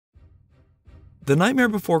The Nightmare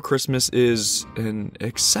Before Christmas is an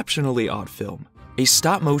exceptionally odd film. A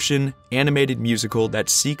stop-motion, animated musical that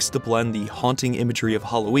seeks to blend the haunting imagery of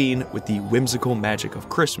Halloween with the whimsical magic of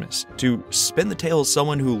Christmas, to spin the tale of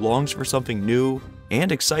someone who longs for something new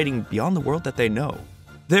and exciting beyond the world that they know.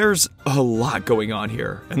 There's a lot going on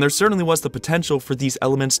here, and there certainly was the potential for these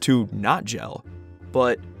elements to not gel.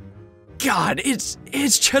 But, God, it's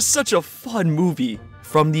just such a fun movie.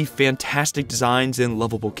 From the fantastic designs and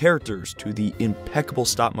lovable characters, to the impeccable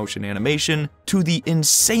stop-motion animation, to the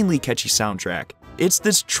insanely catchy soundtrack. It's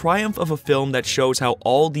this triumph of a film that shows how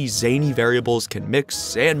all these zany variables can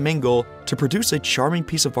mix and mingle to produce a charming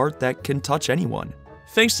piece of art that can touch anyone.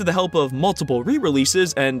 Thanks to the help of multiple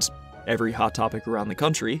re-releases and every hot topic around the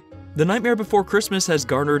country, The Nightmare Before Christmas has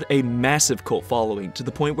garnered a massive cult following to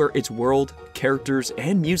the point where its world, characters,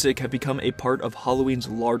 and music have become a part of Halloween's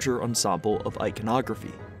larger ensemble of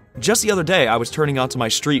iconography. Just the other day, I was turning onto my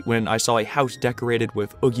street when I saw a house decorated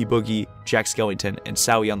with Oogie Boogie, Jack Skellington, and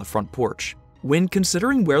Sally on the front porch. When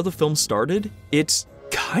considering where the film started, it's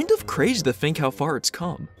kind of crazy to think how far it's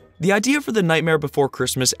come. The idea for The Nightmare Before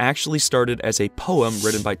Christmas actually started as a poem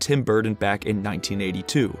written by Tim Burton back in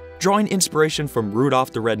 1982, drawing inspiration from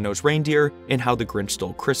Rudolph the Red-Nosed Reindeer and How the Grinch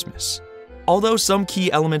Stole Christmas. Although some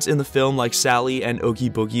key elements in the film like Sally and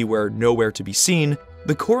Oogie Boogie were nowhere to be seen,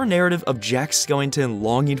 the core narrative of Jack Skellington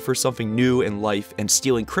longing for something new in life and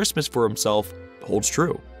stealing Christmas for himself holds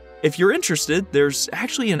true. If you're interested, there's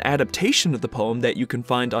actually an adaptation of the poem that you can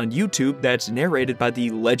find on YouTube that's narrated by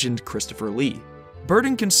the legend Christopher Lee.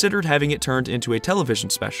 Burton considered having it turned into a television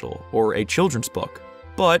special, or a children's book,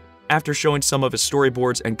 but after showing some of his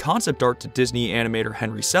storyboards and concept art to Disney animator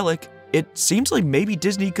Henry Selick, it seems like maybe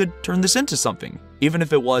Disney could turn this into something, even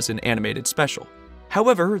if it was an animated special.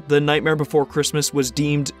 However, The Nightmare Before Christmas was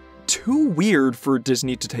deemed too weird for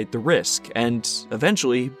Disney to take the risk, and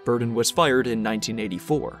eventually, Burton was fired in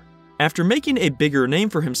 1984. After making a bigger name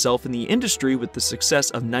for himself in the industry with the success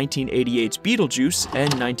of 1988's Beetlejuice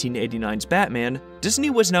and 1989's Batman, Disney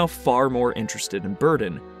was now far more interested in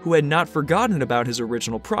Burton, who had not forgotten about his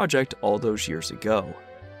original project all those years ago.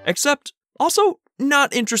 Except, also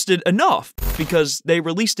not interested enough, because they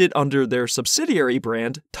released it under their subsidiary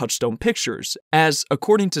brand, Touchstone Pictures, as,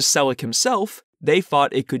 according to Selick himself, they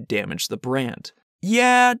thought it could damage the brand.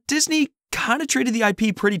 Yeah, Disney kinda treated the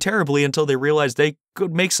IP pretty terribly until they realized they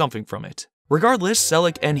could make something from it. Regardless,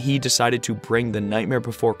 Selick and he decided to bring The Nightmare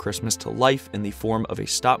Before Christmas to life in the form of a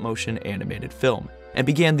stop-motion animated film, and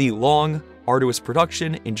began the long, arduous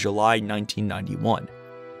production in July 1991.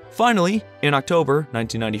 Finally, in October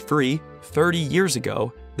 1993, 30 years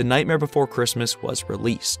ago, The Nightmare Before Christmas was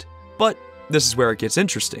released. But this is where it gets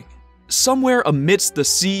interesting. Somewhere amidst the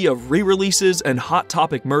sea of re-releases and Hot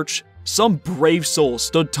Topic merch, some brave soul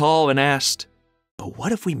stood tall and asked, "But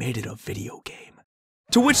what if we made it a video game?"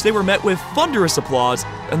 To which they were met with thunderous applause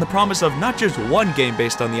and the promise of not just one game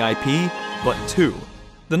based on the IP, but two.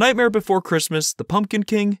 The Nightmare Before Christmas, The Pumpkin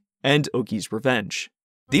King, and Oogie's Revenge.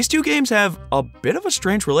 These two games have a bit of a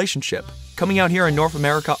strange relationship, coming out here in North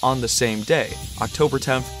America on the same day, October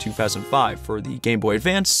 10th, 2005, for the Game Boy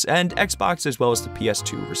Advance and Xbox as well as the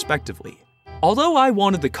PS2 respectively. Although I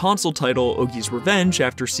wanted the console title Oogie's Revenge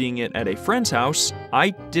after seeing it at a friend's house,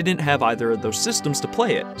 I didn't have either of those systems to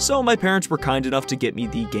play it, so my parents were kind enough to get me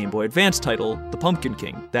the Game Boy Advance title, The Pumpkin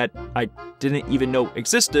King, that I didn't even know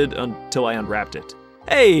existed until I unwrapped it.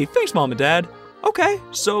 Hey, thanks Mom and Dad. Okay,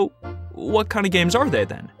 so what kind of games are they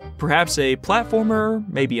then? Perhaps a platformer,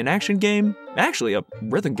 maybe an action game? Actually, a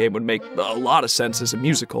rhythm game would make a lot of sense as a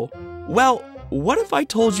musical. Well, what if I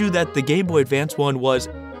told you that the Game Boy Advance one was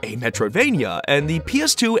a Metroidvania, and the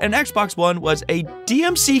PS2 and Xbox one was a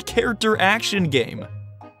DMC character action game?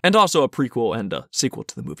 And also a prequel and a sequel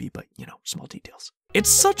to the movie, but you know, small details. It's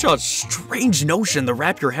such a strange notion to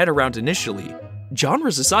wrap your head around initially.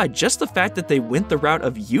 Genres aside, just the fact that they went the route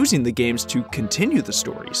of using the games to continue the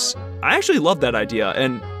stories. I actually love that idea,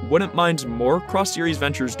 and wouldn't mind more cross-series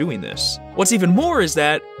ventures doing this. What's even more is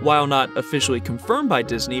that, while not officially confirmed by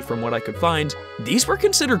Disney from what I could find, these were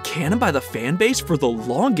considered canon by the fanbase for the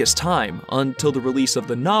longest time, until the release of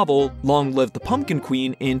the novel, Long Live the Pumpkin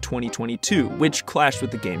Queen, in 2022, which clashed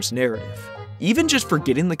with the game's narrative. Even just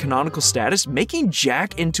forgetting the canonical status, making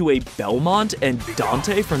Jack into a Belmont and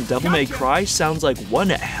Dante from Devil May Cry sounds like one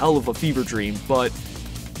hell of a fever dream, but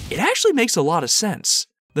it actually makes a lot of sense.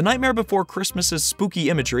 The Nightmare Before Christmas's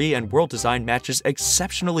spooky imagery and world design matches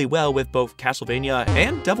exceptionally well with both Castlevania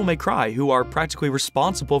and Devil May Cry, who are practically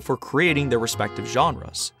responsible for creating their respective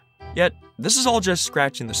genres. Yet, this is all just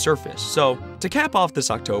scratching the surface, so to cap off this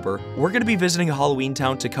October, we're going to be visiting Halloween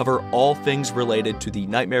Town to cover all things related to the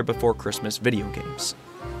Nightmare Before Christmas video games.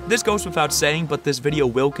 This goes without saying, but this video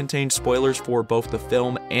will contain spoilers for both the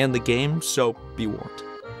film and the game, so be warned.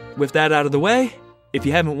 With that out of the way, if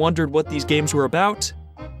you haven't wondered what these games were about,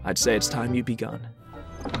 I'd say it's time you begun.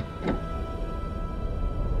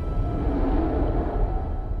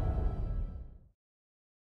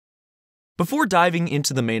 Before diving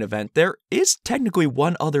into the main event, there is technically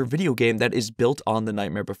one other video game that is built on The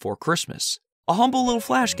Nightmare Before Christmas. A humble little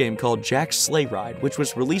flash game called Jack's Sleigh Ride, which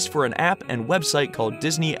was released for an app and website called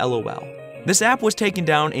Disney LOL. This app was taken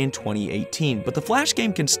down in 2018, but the flash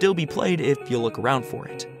game can still be played if you look around for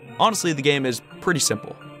it. Honestly, the game is pretty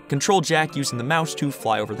simple. Control Jack using the mouse to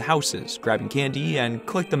fly over the houses, grabbing candy, and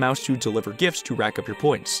click the mouse to deliver gifts to rack up your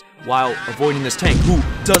points, while avoiding this tank who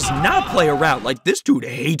does not play around. Like, this dude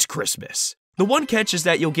hates Christmas. The one catch is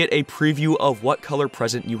that you'll get a preview of what color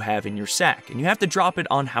present you have in your sack, and you have to drop it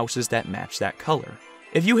on houses that match that color.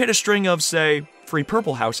 If you hit a string of, say, 3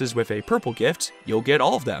 purple houses with a purple gift, you'll get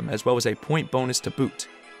all of them, as well as a point bonus to boot.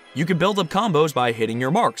 You can build up combos by hitting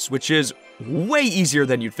your marks, which is way easier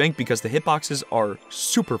than you'd think because the hitboxes are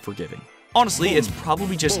super forgiving. Honestly, it's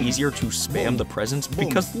probably just easier to spam the presents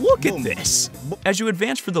because look at this! As you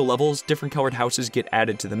advance through the levels, different colored houses get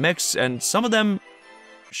added to the mix, and some of them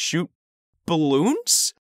shoot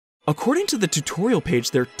balloons? According to the tutorial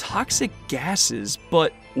page, they're toxic gases,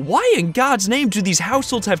 but why in God's name do these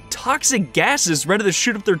households have toxic gases ready to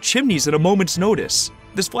shoot up their chimneys at a moment's notice?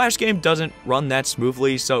 This flash game doesn't run that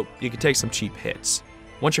smoothly, so you can take some cheap hits.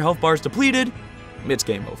 Once your health bar is depleted, it's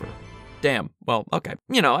game over. Damn, well, okay.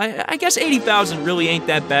 You know, I guess 80,000 really ain't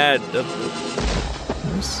that bad.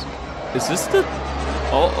 Is this the...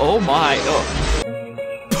 Oh my, oh.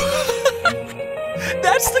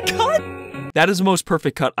 That's the cut? That is the most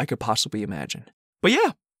perfect cut I could possibly imagine. But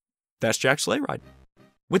yeah, that's Jack's Sleigh Ride.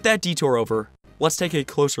 With that detour over, let's take a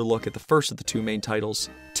closer look at the first of the 2 main titles,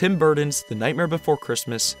 Tim Burton's The Nightmare Before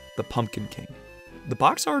Christmas, The Pumpkin King. The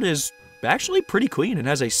box art is actually pretty clean and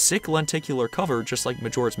has a sick lenticular cover just like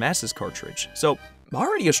Majora's Mask's cartridge, so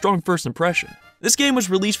already a strong first impression. This game was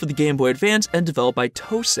released for the Game Boy Advance and developed by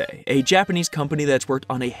Tosei, a Japanese company that's worked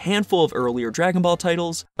on a handful of earlier Dragon Ball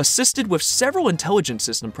titles, assisted with several Intelligent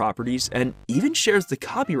System properties, and even shares the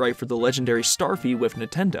copyright for the legendary Starfy with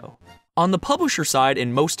Nintendo. On the publisher side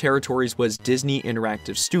in most territories was Disney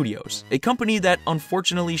Interactive Studios, a company that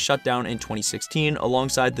unfortunately shut down in 2016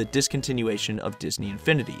 alongside the discontinuation of Disney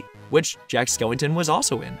Infinity, which Jack Skellington was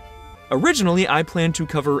also in. Originally, I planned to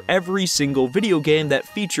cover every single video game that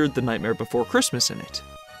featured The Nightmare Before Christmas in it.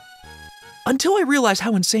 Until I realized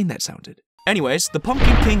how insane that sounded. Anyways, The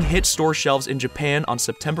Pumpkin King hit store shelves in Japan on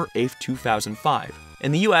September 8th, 2005,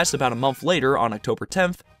 in the US about a month later on October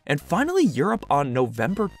 10th, and finally Europe on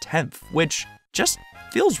November 10th, which just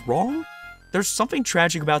feels wrong. There's something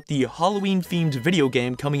tragic about the Halloween-themed video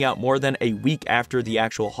game coming out more than a week after the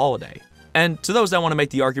actual holiday. And to those that want to make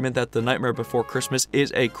the argument that The Nightmare Before Christmas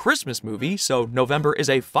is a Christmas movie, so November is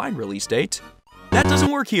a fine release date, that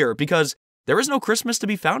doesn't work here because there is no Christmas to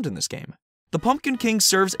be found in this game. The Pumpkin King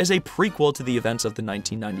serves as a prequel to the events of the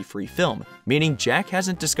 1993 film, meaning Jack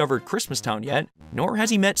hasn't discovered Christmastown yet, nor has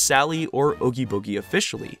he met Sally or Oogie Boogie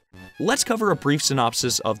officially. Let's cover a brief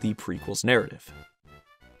synopsis of the prequel's narrative.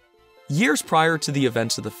 Years prior to the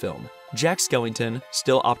events of the film, Jack Skellington,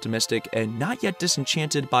 still optimistic and not yet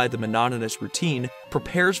disenchanted by the monotonous routine,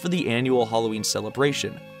 prepares for the annual Halloween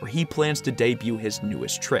celebration, where he plans to debut his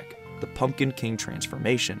newest trick, the Pumpkin King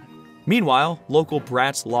transformation. Meanwhile, local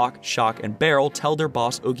brats Locke, Shock, and Barrel tell their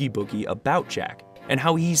boss Oogie Boogie about Jack, and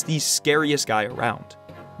how he's the scariest guy around.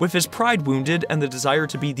 With his pride wounded and the desire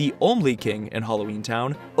to be the only king in Halloween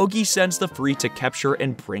Town, Oogie sends the Free to capture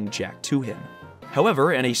and bring Jack to him.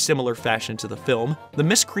 However, in a similar fashion to the film, the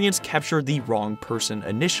miscreants capture the wrong person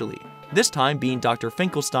initially, this time being Dr.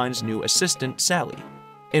 Finkelstein's new assistant, Sally.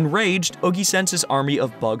 Enraged, Oogie sends his army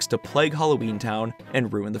of bugs to plague Halloween Town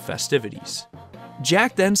and ruin the festivities.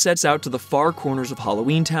 Jack then sets out to the far corners of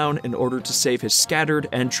Halloween Town in order to save his scattered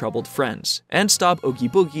and troubled friends, and stop Oogie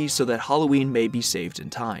Boogie so that Halloween may be saved in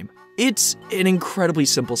time. It's an incredibly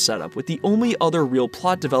simple setup, with the only other real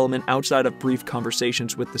plot development outside of brief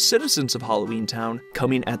conversations with the citizens of Halloween Town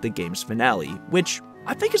coming at the game's finale, which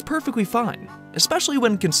I think is perfectly fine, especially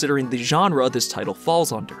when considering the genre this title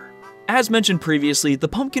falls under. As mentioned previously, The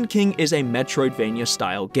Pumpkin King is a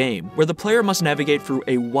Metroidvania-style game, where the player must navigate through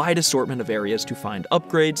a wide assortment of areas to find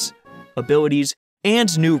upgrades, abilities,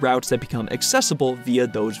 and new routes that become accessible via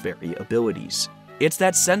those very abilities. It's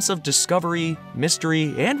that sense of discovery,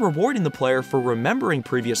 mystery, and rewarding the player for remembering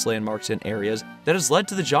previous landmarks and areas that has led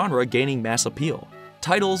to the genre gaining mass appeal.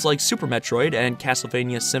 Titles like Super Metroid and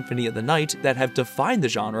Castlevania Symphony of the Night that have defined the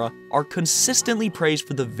genre are consistently praised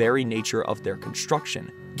for the very nature of their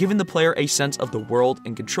construction, giving the player a sense of the world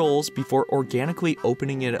and controls before organically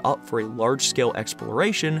opening it up for a large-scale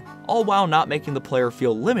exploration, all while not making the player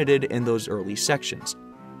feel limited in those early sections.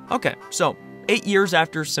 Okay, so 8 years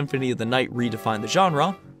after Symphony of the Night redefined the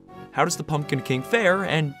genre, how does the Pumpkin King fare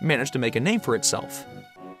and manage to make a name for itself?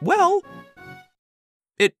 Well,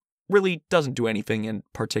 it really doesn't do anything in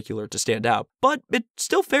particular to stand out, but it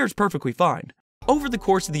still fares perfectly fine. Over the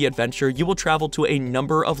course of the adventure, you will travel to a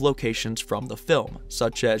number of locations from the film,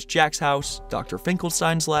 such as Jack's house, Dr.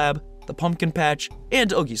 Finkelstein's lab, the Pumpkin Patch,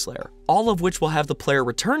 and Oogie's lair, all of which will have the player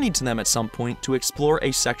returning to them at some point to explore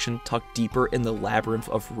a section tucked deeper in the labyrinth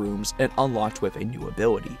of rooms and unlocked with a new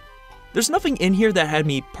ability. There's nothing in here that had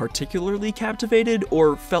me particularly captivated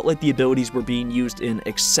or felt like the abilities were being used in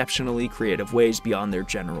exceptionally creative ways beyond their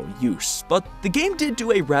general use, but the game did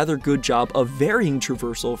do a rather good job of varying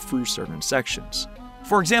traversal through certain sections.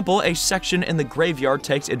 For example, a section in the graveyard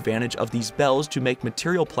takes advantage of these bells to make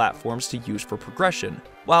material platforms to use for progression,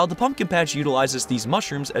 while the Pumpkin Patch utilizes these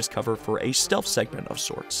mushrooms as cover for a stealth segment of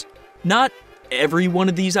sorts. Not every one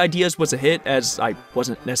of these ideas was a hit, as I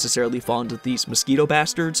wasn't necessarily fond of these mosquito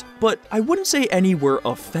bastards, but I wouldn't say any were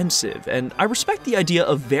offensive, and I respect the idea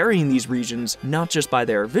of varying these regions not just by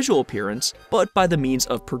their visual appearance, but by the means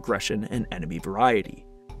of progression and enemy variety.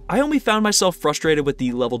 I only found myself frustrated with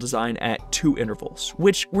the level design at 2 intervals,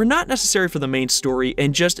 which were not necessary for the main story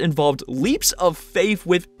and just involved leaps of faith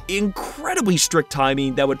with incredibly strict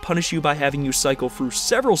timing that would punish you by having you cycle through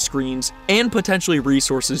several screens and potentially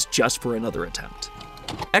resources just for another attempt.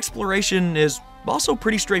 Exploration is also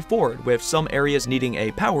pretty straightforward, with some areas needing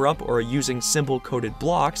a power-up or using symbol-coded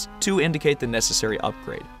blocks to indicate the necessary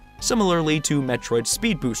upgrade, similarly to Metroid's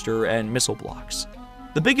speed booster and missile blocks.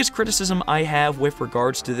 The biggest criticism I have with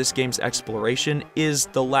regards to this game's exploration is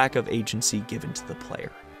the lack of agency given to the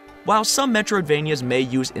player. While some Metroidvanias may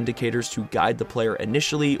use indicators to guide the player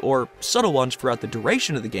initially, or subtle ones throughout the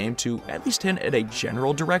duration of the game to at least hint at a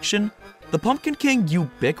general direction, the Pumpkin King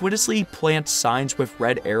ubiquitously plants signs with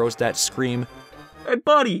red arrows that scream, "Hey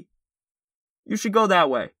buddy, you should go that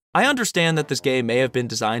way." I understand that this game may have been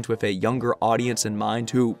designed with a younger audience in mind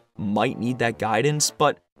who might need that guidance,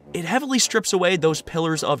 but it heavily strips away those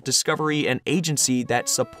pillars of discovery and agency that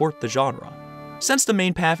support the genre. Since the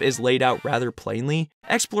main path is laid out rather plainly,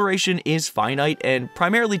 exploration is finite and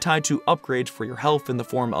primarily tied to upgrades for your health in the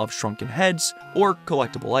form of shrunken heads or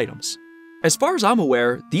collectible items. As far as I'm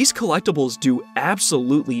aware, these collectibles do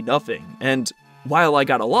absolutely nothing, and while I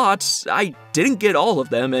got a lot, I didn't get all of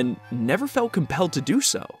them and never felt compelled to do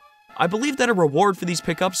so. I believe that a reward for these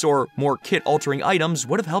pickups or more kit-altering items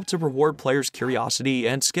would have helped to reward players' curiosity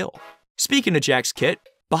and skill. Speaking of Jack's kit,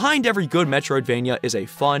 behind every good Metroidvania is a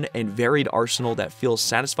fun and varied arsenal that feels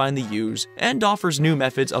satisfying to use and offers new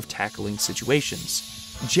methods of tackling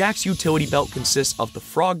situations. Jack's utility belt consists of the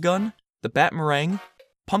frog gun, the Batmarang,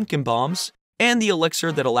 pumpkin bombs, and the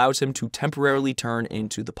elixir that allows him to temporarily turn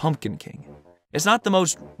into the Pumpkin King. It's not the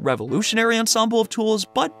most revolutionary ensemble of tools,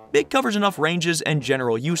 but it covers enough ranges and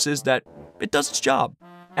general uses that it does its job.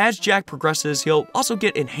 As Jack progresses, he'll also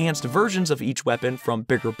get enhanced versions of each weapon, from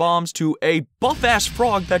bigger bombs to a buff-ass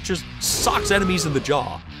frog that just socks enemies in the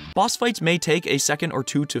jaw. Boss fights may take a second or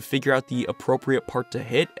two to figure out the appropriate part to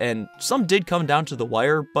hit, and some did come down to the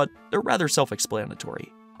wire, but they're rather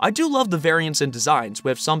self-explanatory. I do love the variance in designs,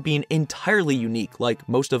 with some being entirely unique, like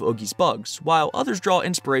most of Oogie's bugs, while others draw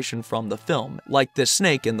inspiration from the film, like this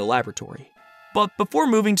snake in the laboratory. But before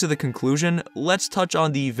moving to the conclusion, let's touch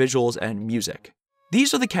on the visuals and music.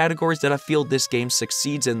 These are the categories that I feel this game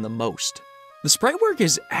succeeds in the most. The sprite work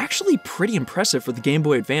is actually pretty impressive for the Game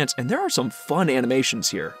Boy Advance, and there are some fun animations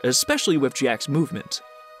here, especially with Jack's movement.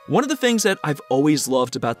 One of the things that I've always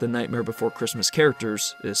loved about the Nightmare Before Christmas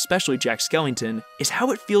characters, especially Jack Skellington, is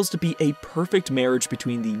how it feels to be a perfect marriage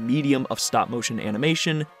between the medium of stop-motion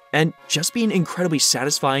animation and just being incredibly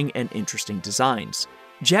satisfying and interesting designs.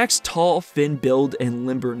 Jack's tall, thin build and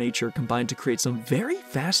limber nature combine to create some very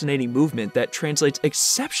fascinating movement that translates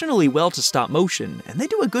exceptionally well to stop motion, and they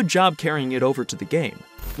do a good job carrying it over to the game.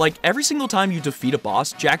 Like, every single time you defeat a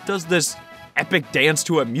boss, Jack does this epic dance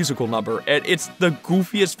to a musical number, and it's the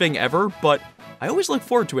goofiest thing ever, but I always look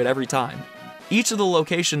forward to it every time. Each of the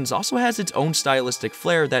locations also has its own stylistic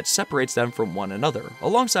flair that separates them from one another,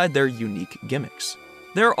 alongside their unique gimmicks.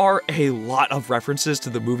 There are a lot of references to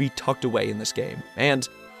the movie tucked away in this game, and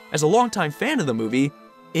as a longtime fan of the movie,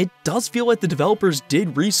 it does feel like the developers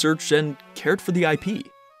did research and cared for the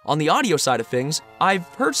IP. On the audio side of things, I've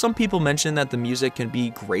heard some people mention that the music can be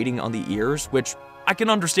grating on the ears, which I can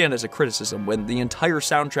understand as a criticism when the entire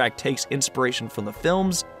soundtrack takes inspiration from the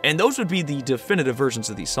films, and those would be the definitive versions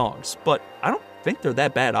of these songs, but I don't think they're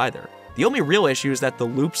that bad either. The only real issue is that the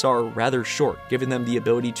loops are rather short, giving them the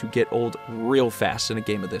ability to get old real fast in a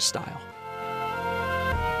game of this style.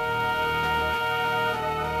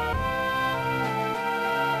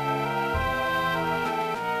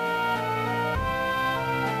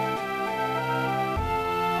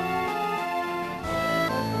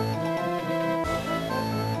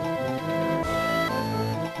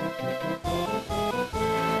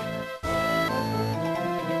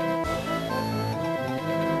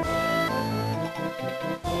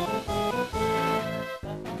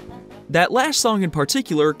 That last song in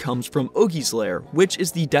particular comes from Oogie's lair, which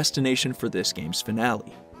is the destination for this game's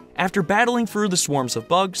finale. After battling through the swarms of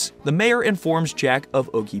bugs, the mayor informs Jack of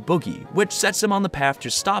Oogie Boogie, which sets him on the path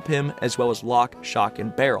to stop him, as well as Lock, Shock,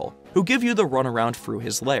 and Barrel, who give you the runaround through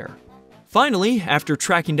his lair. Finally, after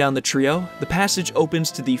tracking down the trio, the passage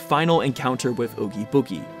opens to the final encounter with Oogie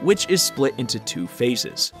Boogie, which is split into 2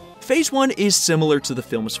 phases. Phase 1 is similar to the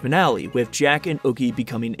film's finale, with Jack and Oogie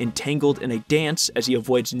becoming entangled in a dance as he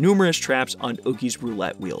avoids numerous traps on Oogie's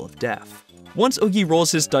roulette wheel of death. Once Oogie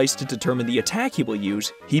rolls his dice to determine the attack he will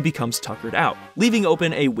use, he becomes tuckered out, leaving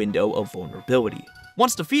open a window of vulnerability.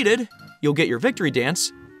 Once defeated, you'll get your victory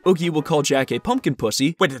dance. Oogie will call Jack a pumpkin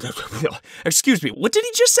pussy. Wait, excuse me, what did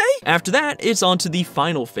he just say? After that, it's on to the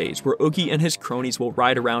final phase, where Oogie and his cronies will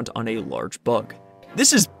ride around on a large bug.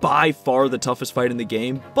 This is by far the toughest fight in the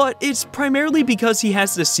game, but it's primarily because he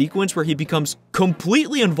has this sequence where he becomes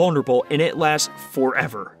completely invulnerable and it lasts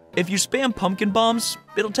forever. If you spam pumpkin bombs,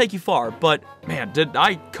 it'll take you far, but man, did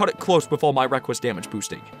I cut it close with all my reckless damage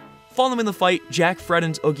boosting. Following the fight, Jack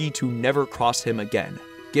threatens Oogie to never cross him again,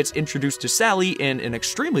 gets introduced to Sally in an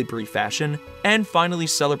extremely brief fashion, and finally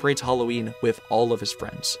celebrates Halloween with all of his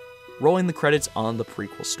friends, rolling the credits on the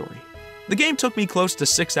prequel story. The game took me close to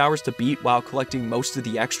 6 hours to beat while collecting most of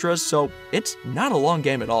the extras, so it's not a long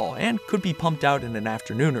game at all, and could be pumped out in an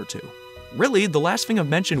afternoon or 2. Really, the last thing I've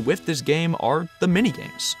mentioned with this game are the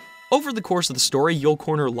minigames. Over the course of the story, you'll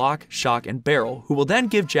corner Lock, Shock, and Barrel, who will then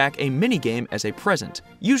give Jack a minigame as a present,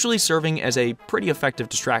 usually serving as a pretty effective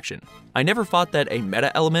distraction. I never thought that a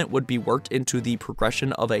meta element would be worked into the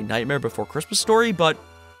progression of a Nightmare Before Christmas story, but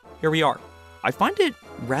here we are. I find it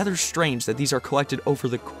rather strange that these are collected over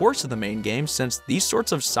the course of the main game, since these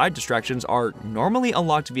sorts of side distractions are normally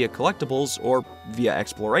unlocked via collectibles or via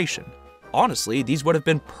exploration. Honestly, these would have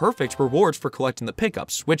been perfect rewards for collecting the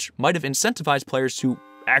pickups, which might have incentivized players to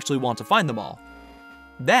actually want to find them all.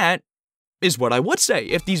 That is what I would say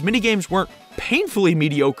if these minigames weren't painfully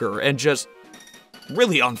mediocre and just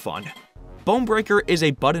really unfun. Bonebreaker is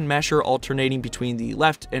a button masher alternating between the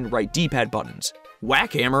left and right D-pad buttons.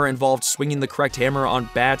 Whackhammer involved swinging the correct hammer on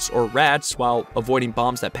bats or rats while avoiding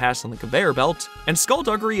bombs that pass on the conveyor belt, and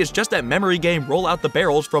Skullduggery is just that memory game Roll Out the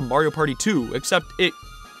Barrels from Mario Party 2, except it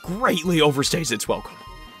greatly overstays its welcome.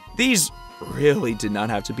 These really did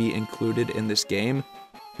not have to be included in this game,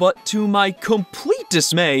 but to my complete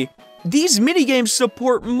dismay, these minigames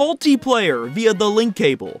support multiplayer via the link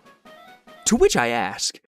cable. To which I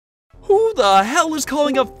ask, who the hell is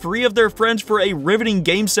calling up 3 of their friends for a riveting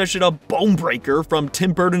game session of Bonebreaker from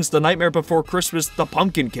Tim Burton's The Nightmare Before Christmas, The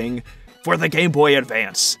Pumpkin King for the Game Boy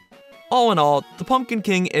Advance? All in all, The Pumpkin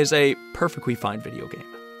King is a perfectly fine video game.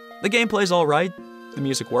 The gameplay's alright, the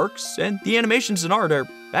music works, and the animations and art are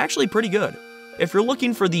actually pretty good. If you're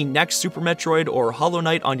looking for the next Super Metroid or Hollow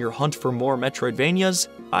Knight on your hunt for more Metroidvanias,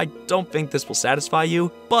 I don't think this will satisfy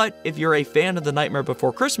you, but if you're a fan of The Nightmare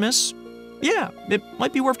Before Christmas, yeah, it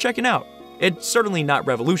might be worth checking out. It's certainly not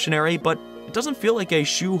revolutionary, but it doesn't feel like a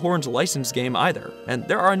shoehorned licensed game either, and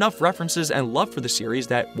there are enough references and love for the series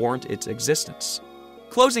that warrant its existence.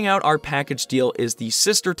 Closing out our package deal is the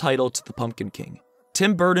sister title to The Pumpkin King,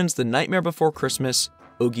 Tim Burton's The Nightmare Before Christmas,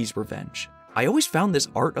 Oogie's Revenge. I always found this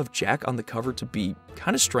art of Jack on the cover to be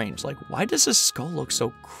kind of strange, like why does his skull look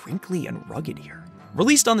so crinkly and rugged here?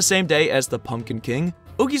 Released on the same day as The Pumpkin King,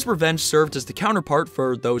 Oogie's Revenge served as the counterpart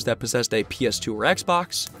for those that possessed a PS2 or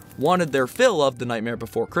Xbox, wanted their fill of The Nightmare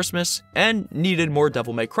Before Christmas, and needed more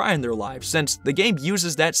Devil May Cry in their lives, since the game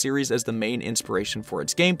uses that series as the main inspiration for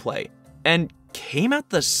its gameplay, and came out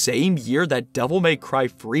the same year that Devil May Cry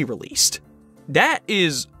 3 released. That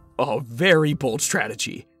is a very bold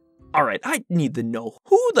strategy. Alright, I need to know,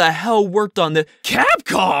 who the hell worked on the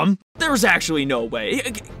Capcom? There's actually no way.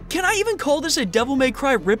 Can I even call this a Devil May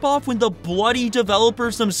Cry ripoff when the bloody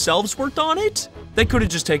developers themselves worked on it? They could have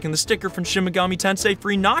just taken the sticker from Shin Megami Tensei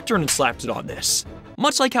 3 Nocturne and slapped it on this.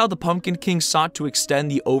 Much like how The Pumpkin King sought to extend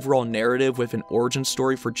the overall narrative with an origin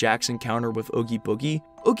story for Jack's encounter with Oogie Boogie,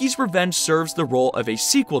 Oogie's Revenge serves the role of a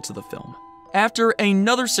sequel to the film. After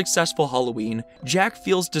another successful Halloween, Jack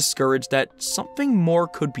feels discouraged that something more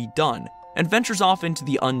could be done, and ventures off into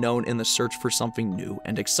the unknown in the search for something new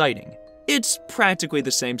and exciting. It's practically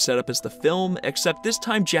the same setup as the film, except this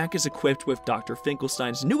time Jack is equipped with Dr.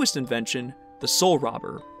 Finkelstein's newest invention, the Soul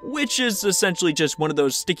Robber, which is essentially just one of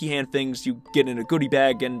those sticky hand things you get in a goodie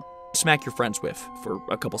bag and smack your friends with for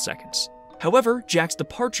a couple seconds. However, Jack's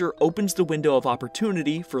departure opens the window of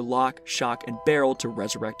opportunity for Lock, Shock, and Barrel to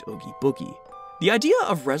resurrect Oogie Boogie. The idea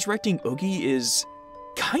of resurrecting Oogie is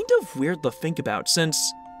kind of weird to think about,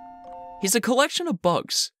 since he's a collection of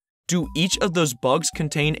bugs. Do each of those bugs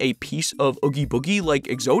contain a piece of Oogie Boogie like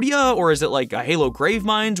Exodia, or is it like a Halo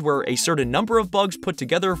Gravemind where a certain number of bugs put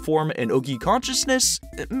together form an Oogie consciousness?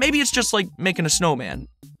 Maybe it's just like making a snowman,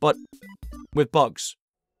 but with bugs.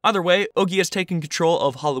 Either way, Oogie has taken control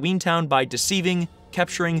of Halloween Town by deceiving,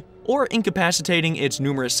 capturing, or incapacitating its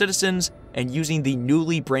numerous citizens, and using the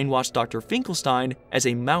newly brainwashed Dr. Finkelstein as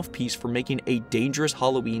a mouthpiece for making a dangerous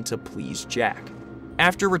Halloween to please Jack.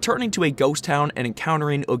 After returning to a ghost town and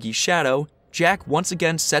encountering Oogie's shadow, Jack once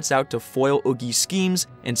again sets out to foil Oogie's schemes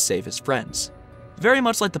and save his friends. Very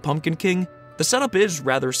much like the Pumpkin King, the setup is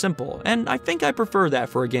rather simple, and I think I prefer that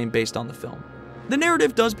for a game based on the film. The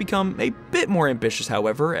narrative does become a bit more ambitious,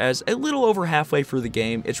 however, as a little over halfway through the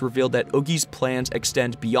game, it's revealed that Oogie's plans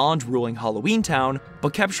extend beyond ruling Halloween Town,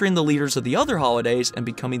 but capturing the leaders of the other holidays and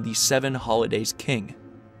becoming the 7 Holidays King.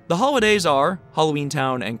 The holidays are Halloween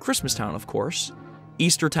Town and Christmas Town, of course,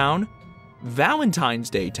 Easter Town, Valentine's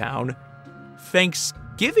Day Town,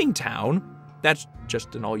 Thanksgiving Town, that's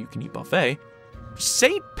just an all-you-can-eat buffet,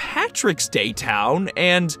 St. Patrick's Day Town,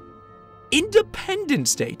 and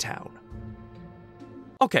Independence Day Town.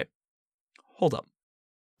 Okay, hold up.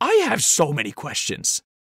 I have so many questions.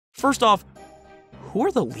 First off, who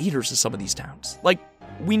are the leaders of some of these towns? Like,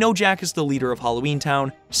 we know Jack is the leader of Halloween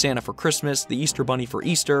Town, Santa for Christmas, the Easter Bunny for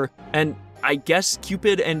Easter, and I guess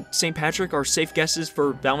Cupid and St. Patrick are safe guesses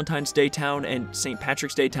for Valentine's Day Town and St.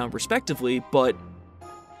 Patrick's Day Town respectively, but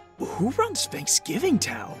who runs Thanksgiving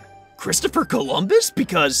Town? Christopher Columbus?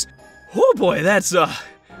 Because, oh boy, that's,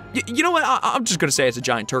 you know what, I'm just gonna say it's a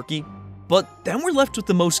giant turkey. But then we're left with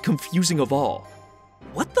the most confusing of all.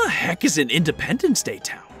 What the heck is an Independence Day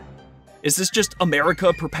Town? Is this just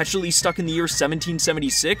America perpetually stuck in the year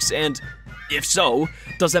 1776? And if so,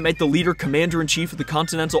 does that make the leader commander-in-chief of the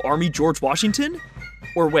Continental Army George Washington?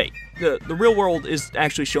 Or wait, the real world is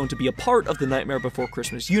actually shown to be a part of the Nightmare Before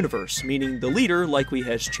Christmas universe, meaning the leader likely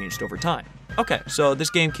has changed over time. Okay, so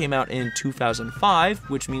this game came out in 2005,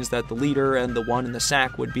 which means that the leader and the one in the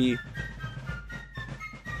sack would be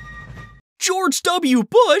George W.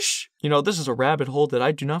 Bush! You know, this is a rabbit hole that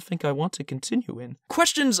I do not think I want to continue in.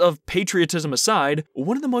 Questions of patriotism aside,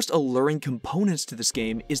 one of the most alluring components to this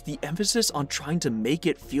game is the emphasis on trying to make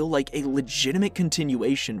it feel like a legitimate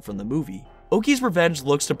continuation from the movie. Oogie's Revenge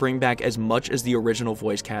looks to bring back as much as the original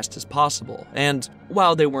voice cast as possible, and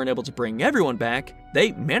while they weren't able to bring everyone back,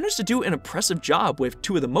 they managed to do an impressive job with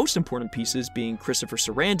 2 of the most important pieces being Christopher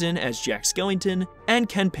Sarandon as Jack Skellington and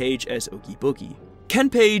Ken Page as Oogie Boogie. Ken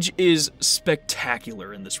Page is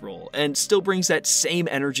spectacular in this role, and still brings that same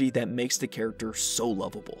energy that makes the character so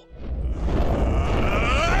lovable.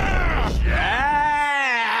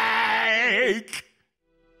 Jake!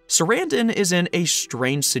 Sarandon is in a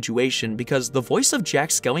strange situation because the voice of Jack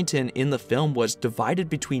Skellington in the film was divided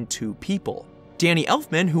between 2 people. Danny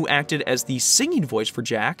Elfman, who acted as the singing voice for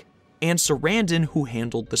Jack, and Sarandon, who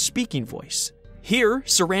handled the speaking voice. Here,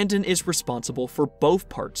 Sarandon is responsible for both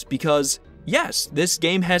parts because, yes, this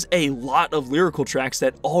game has a lot of lyrical tracks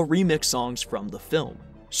that all remix songs from the film.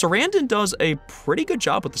 Sarandon does a pretty good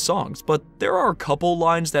job with the songs, but there are a couple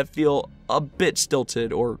lines that feel a bit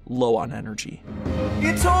stilted or low on energy.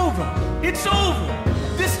 It's over! It's over!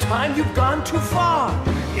 This time you've gone too far!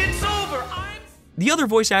 It's over! The other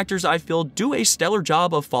voice actors, I feel, do a stellar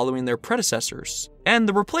job of following their predecessors, and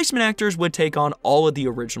the replacement actors would take on all of the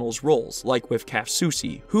original's roles, like with Kath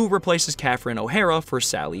Soucie, who replaces Catherine O'Hara for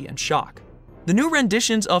Sally and Shock. The new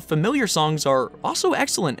renditions of familiar songs are also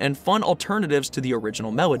excellent and fun alternatives to the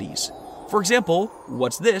original melodies. For example,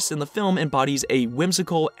 What's This in the film embodies a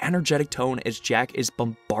whimsical, energetic tone as Jack is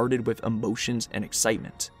bombarded with emotions and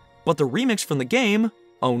excitement. But the remix from the game,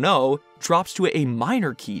 Oh No, drops to a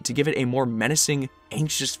minor key to give it a more menacing,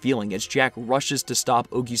 anxious feeling as Jack rushes to stop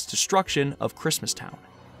Oogie's destruction of Christmas Town.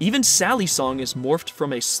 Even Sally's song is morphed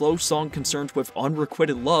from a slow song concerned with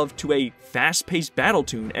unrequited love to a fast-paced battle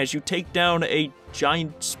tune as you take down a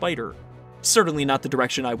giant spider. Certainly not the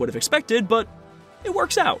direction I would have expected, but it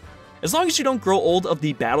works out. As long as you don't grow old of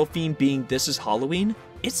the battle theme being This Is Halloween,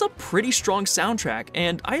 it's a pretty strong soundtrack,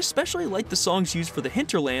 and I especially like the songs used for the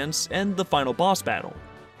hinterlands and the final boss battle.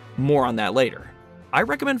 More on that later. I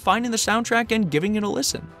recommend finding the soundtrack and giving it a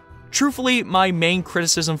listen. Truthfully, my main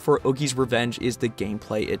criticism for Oogie's Revenge is the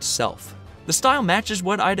gameplay itself. The style matches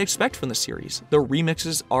what I'd expect from the series, the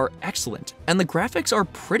remixes are excellent, and the graphics are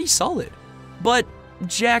pretty solid. But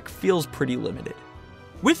Jack feels pretty limited.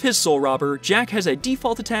 With his Soul Robber, Jack has a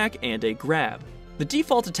default attack and a grab. The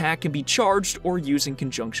default attack can be charged or used in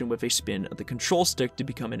conjunction with a spin of the control stick to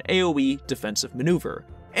become an AoE defensive maneuver,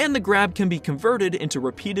 and the grab can be converted into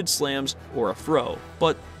repeated slams or a throw,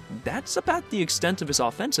 but that's about the extent of his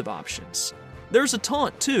offensive options. There's a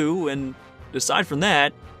taunt too, and aside from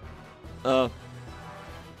that,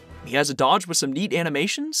 he has a dodge with some neat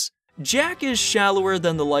animations. Jack is shallower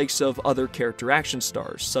than the likes of other character action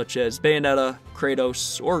stars, such as Bayonetta,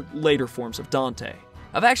 Kratos, or later forms of Dante.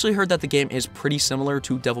 I've actually heard that the game is pretty similar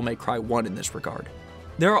to Devil May Cry 1 in this regard.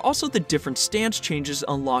 There are also the different stance changes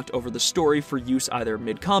unlocked over the story for use either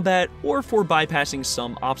mid-combat or for bypassing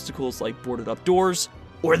some obstacles like boarded up doors,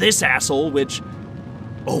 or this asshole, which,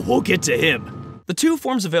 we'll get to him. The two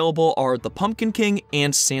forms available are the Pumpkin King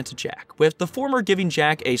and Santa Jack, with the former giving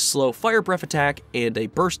Jack a slow fire breath attack and a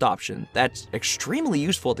burst option that's extremely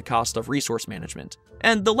useful at the cost of resource management.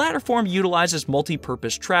 And the latter form utilizes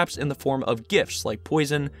multi-purpose traps in the form of gifts like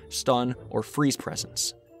poison, stun, or freeze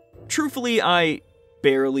presence. Truthfully, I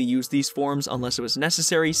barely use these forms unless it was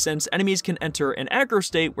necessary, since enemies can enter an aggro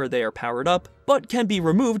state where they are powered up, but can be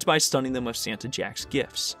removed by stunning them with Santa Jack's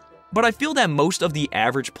gifts. But I feel that most of the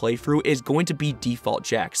average playthrough is going to be default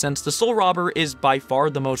Jack, since the Soul Robber is by far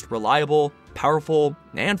the most reliable, powerful,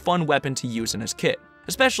 and fun weapon to use in his kit,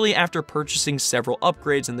 especially after purchasing several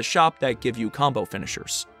upgrades in the shop that give you combo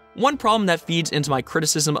finishers. One problem that feeds into my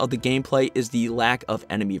criticism of the gameplay is the lack of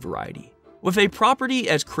enemy variety. With a property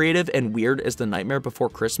as creative and weird as The Nightmare Before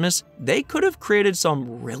Christmas, they could have created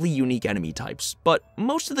some really unique enemy types, but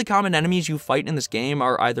most of the common enemies you fight in this game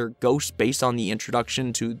are either ghosts based on the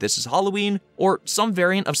introduction to This Is Halloween, or some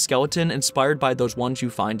variant of skeleton inspired by those ones you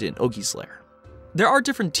find in Oogie's lair. There are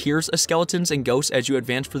different tiers of skeletons and ghosts as you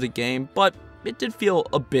advance through the game, but it did feel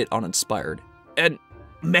a bit uninspired. And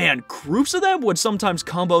man, groups of them would sometimes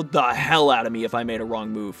combo the hell out of me if I made a wrong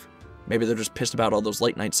move. Maybe they're just pissed about all those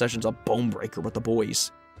late night sessions of Bonebreaker with the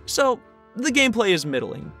boys. So, the gameplay is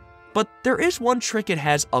middling. But there is one trick it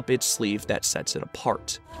has up its sleeve that sets it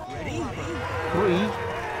apart. Ready? 3,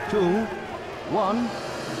 2, 1,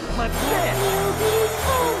 let's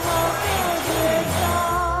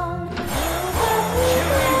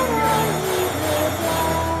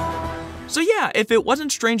So yeah, if it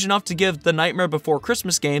wasn't strange enough to give the Nightmare Before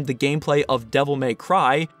Christmas game the gameplay of Devil May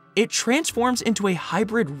Cry, it transforms into a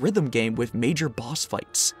hybrid rhythm game with major boss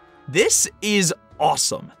fights. This is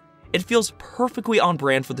awesome. It feels perfectly on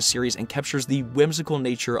brand for the series and captures the whimsical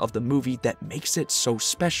nature of the movie that makes it so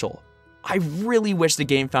special. I really wish the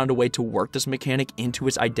game found a way to work this mechanic into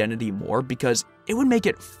its identity more, because it would make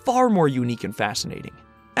it far more unique and fascinating.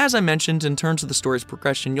 As I mentioned, in terms of the story's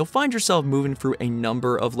progression, you'll find yourself moving through a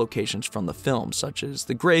number of locations from the film, such as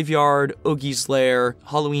the graveyard, Oogie's lair,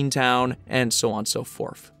 Halloween Town, and so on and so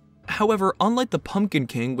forth. However, unlike the Pumpkin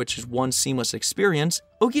King, which is one seamless experience,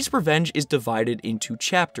 Oogie's Revenge is divided into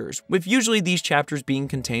chapters, with usually these chapters being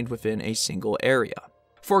contained within a single area.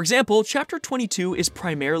 For example, Chapter 22 is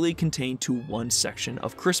primarily contained to one section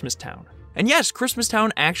of Christmas Town. And yes, Christmas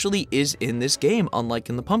Town actually is in this game, unlike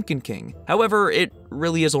in the Pumpkin King. However, it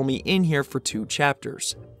really is only in here for 2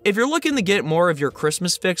 chapters. If you're looking to get more of your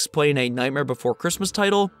Christmas fix playing a Nightmare Before Christmas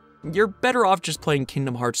title, you're better off just playing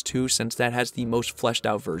Kingdom Hearts 2, since that has the most fleshed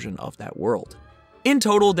out version of that world. In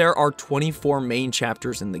total, there are 24 main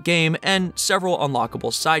chapters in the game, and several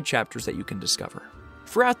unlockable side chapters that you can discover.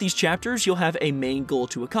 Throughout these chapters, you'll have a main goal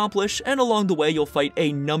to accomplish, and along the way you'll fight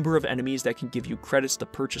a number of enemies that can give you credits to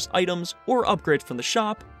purchase items or upgrades from the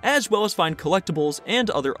shop, as well as find collectibles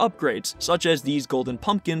and other upgrades, such as these golden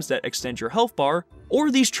pumpkins that extend your health bar,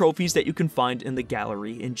 or these trophies that you can find in the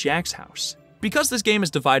gallery in Jack's house. Because this game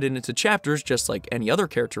is divided into chapters just like any other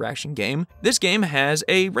character action game, this game has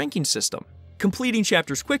a ranking system. Completing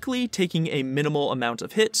chapters quickly, taking a minimal amount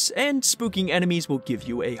of hits, and spooking enemies will give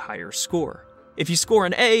you a higher score. If you score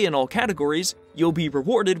an A in all categories, you'll be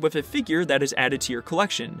rewarded with a figure that is added to your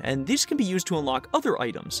collection, and these can be used to unlock other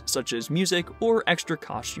items, such as music or extra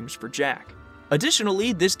costumes for Jack.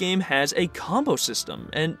 Additionally, this game has a combo system,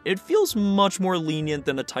 and it feels much more lenient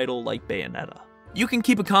than a title like Bayonetta. You can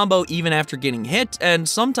keep a combo even after getting hit, and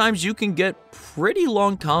sometimes you can get pretty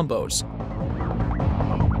long combos.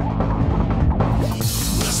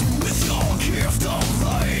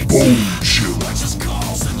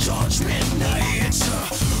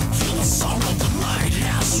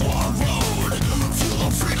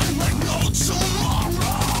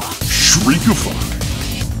 Shriekify.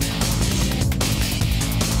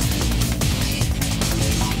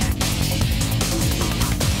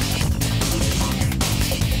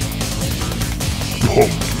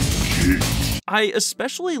 I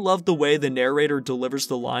especially love the way the narrator delivers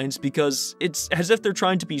the lines because it's as if they're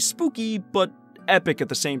trying to be spooky, but epic at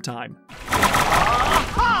the same time.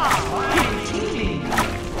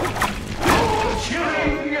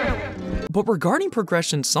 But regarding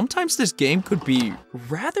progression, sometimes this game could be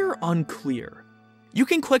rather unclear. You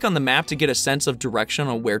can click on the map to get a sense of direction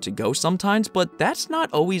on where to go sometimes, but that's not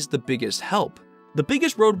always the biggest help. The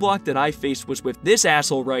biggest roadblock that I faced was with this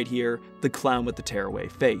asshole right here, the clown with the tearaway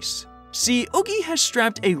face. See, Oogie has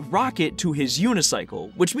strapped a rocket to his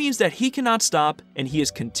unicycle, which means that he cannot stop and he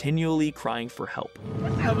is continually crying for help.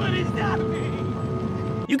 Somebody stop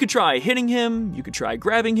me! You could try hitting him, you could try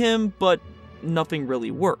grabbing him, but nothing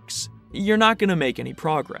really works. You're not gonna make any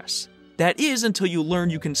progress. That is until you learn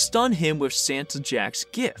you can stun him with Santa Jack's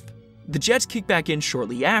gift. The jets kick back in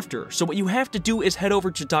shortly after, so what you have to do is head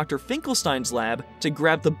over to Dr. Finkelstein's lab to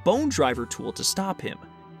grab the bone driver tool to stop him.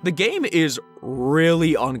 The game is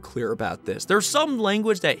really unclear about this. There's some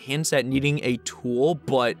language that hints at needing a tool,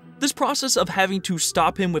 but this process of having to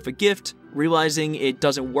stop him with a gift, realizing it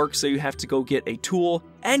doesn't work so you have to go get a tool,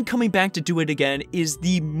 and coming back to do it again is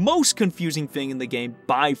the most confusing thing in the game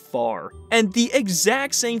by far, and the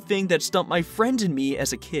exact same thing that stumped my friend and me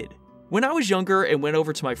as a kid. When I was younger and went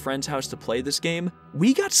over to my friend's house to play this game,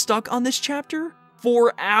 we got stuck on this chapter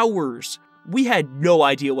for hours. We had no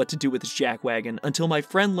idea what to do with this jackwagon until my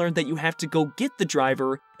friend learned that you have to go get the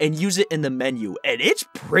driver and use it in the menu, and it's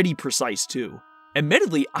pretty precise too.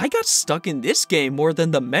 Admittedly, I got stuck in this game more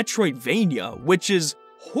than the Metroidvania, which is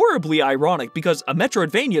horribly ironic because a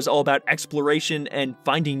Metroidvania is all about exploration and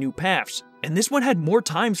finding new paths, and this one had more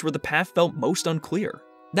times where the path felt most unclear.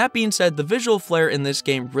 That being said, the visual flair in this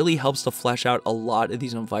game really helps to flesh out a lot of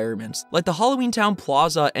these environments. Like the Halloween Town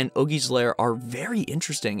Plaza and Oogie's Lair are very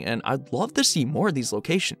interesting, and I'd love to see more of these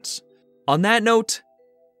locations. On that note,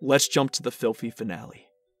 let's jump to the filthy finale.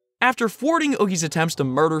 After thwarting Oogie's attempts to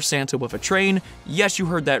murder Santa with a train, yes, you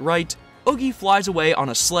heard that right, Oogie flies away on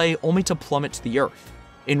a sleigh only to plummet to the earth.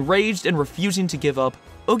 Enraged and refusing to give up,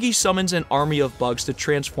 Oogie summons an army of bugs to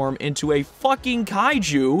transform into a fucking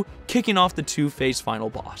kaiju, kicking off the two-phase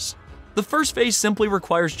final boss. The first phase simply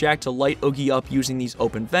requires Jack to light Oogie up using these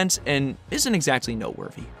open vents and isn't exactly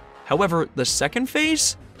noteworthy. However, the second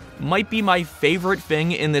phase might be my favorite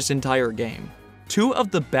thing in this entire game. Two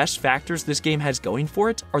of the best factors this game has going for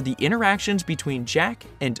it are the interactions between Jack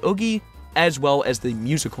and Oogie, as well as the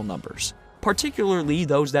musical numbers, particularly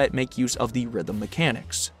those that make use of the rhythm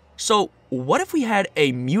mechanics. So, what if we had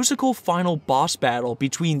a musical final boss battle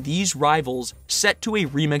between these rivals set to a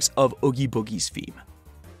remix of Oogie Boogie's theme?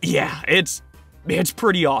 Yeah, it's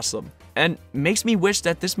pretty awesome, and makes me wish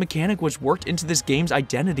that this mechanic was worked into this game's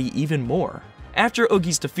identity even more. After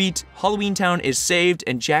Oogie's defeat, Halloween Town is saved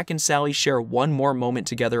and Jack and Sally share one more moment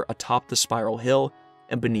together atop the spiral hill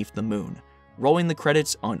and beneath the moon, rolling the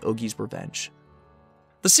credits on Oogie's revenge.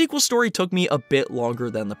 The sequel story took me a bit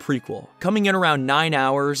longer than the prequel, coming in around 9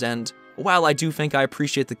 hours, and while I do think I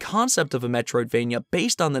appreciate the concept of a Metroidvania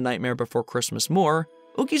based on The Nightmare Before Christmas more,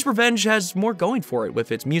 Oogie's Revenge has more going for it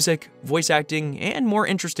with its music, voice acting, and more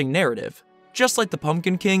interesting narrative. Just like the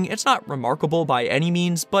Pumpkin King, it's not remarkable by any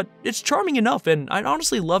means, but it's charming enough, and I'd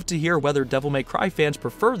honestly love to hear whether Devil May Cry fans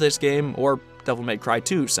prefer this game or Devil May Cry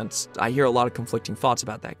 2, since I hear a lot of conflicting thoughts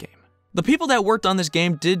about that game. The people that worked on this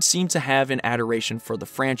game did seem to have an adoration for the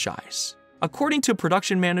franchise. According to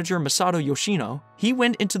production manager Masato Yoshino, he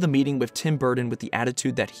went into the meeting with Tim Burton with the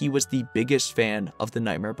attitude that he was the biggest fan of The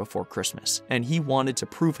Nightmare Before Christmas, and he wanted to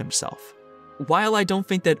prove himself. While I don't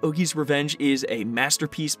think that Oogie's Revenge is a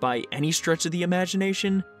masterpiece by any stretch of the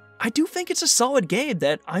imagination, I do think it's a solid game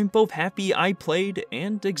that I'm both happy I played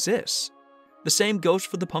and exists. The same goes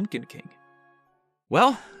for the Pumpkin King.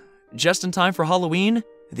 Well, just in time for Halloween,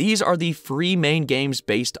 these are the 3 main games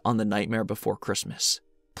based on The Nightmare Before Christmas.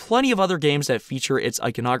 Plenty of other games that feature its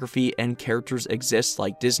iconography and characters exist,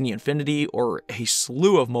 like Disney Infinity or a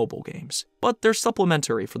slew of mobile games, but they're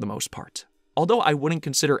supplementary for the most part. Although I wouldn't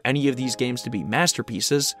consider any of these games to be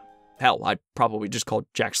masterpieces, hell, I'd probably just call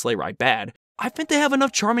Jack's Sleigh Ride bad, I think they have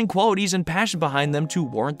enough charming qualities and passion behind them to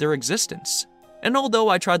warrant their existence. And although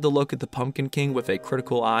I tried to look at the Pumpkin King with a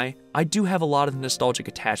critical eye, I do have a lot of nostalgic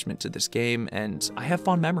attachment to this game, and I have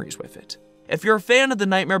fond memories with it. If you're a fan of The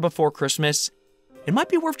Nightmare Before Christmas, it might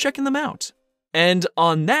be worth checking them out. And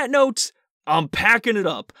on that note, I'm packing it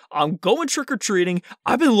up. I'm going trick-or-treating.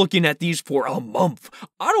 I've been looking at these for a month.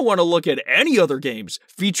 I don't want to look at any other games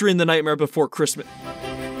featuring The Nightmare Before Christmas.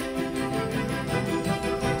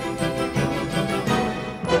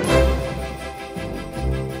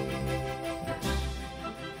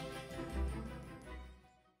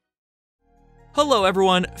 Hello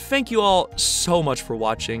everyone, thank you all so much for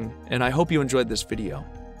watching, and I hope you enjoyed this video.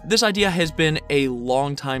 This idea has been a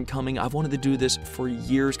long time coming. I've wanted to do this for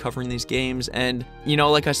years, covering these games, and you know,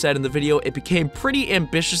 like I said in the video, it became pretty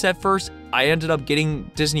ambitious at first. I ended up getting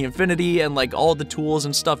Disney Infinity and like all the tools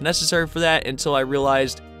and stuff necessary for that until I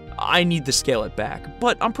realized I need to scale it back.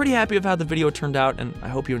 But I'm pretty happy with how the video turned out, and I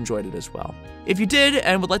hope you enjoyed it as well. If you did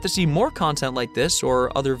and would like to see more content like this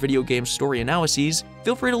or other video game story analyses,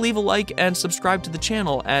 feel free to leave a like and subscribe to the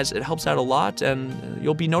channel, as it helps out a lot and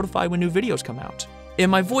you'll be notified when new videos come out.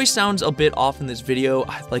 If my voice sounds a bit off in this video,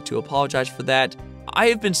 I'd like to apologize for that. I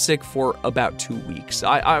have been sick for about 2 weeks.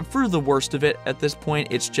 I'm through the worst of it at this point.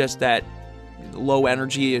 It's just that low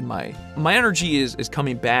energy and my energy is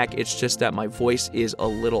coming back. It's just that my voice is a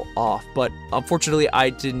little off, but unfortunately I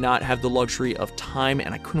did not have the luxury of time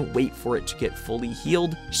and I couldn't wait for it to get fully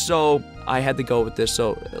healed, so I had to go with this.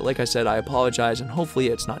 So like I said, I apologize and hopefully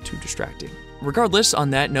it's not too distracting. Regardless,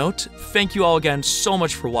 on that note, thank you all again so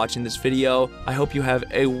much for watching this video. I hope you have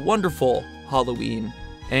a wonderful Halloween,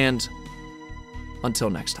 and until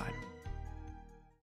next time.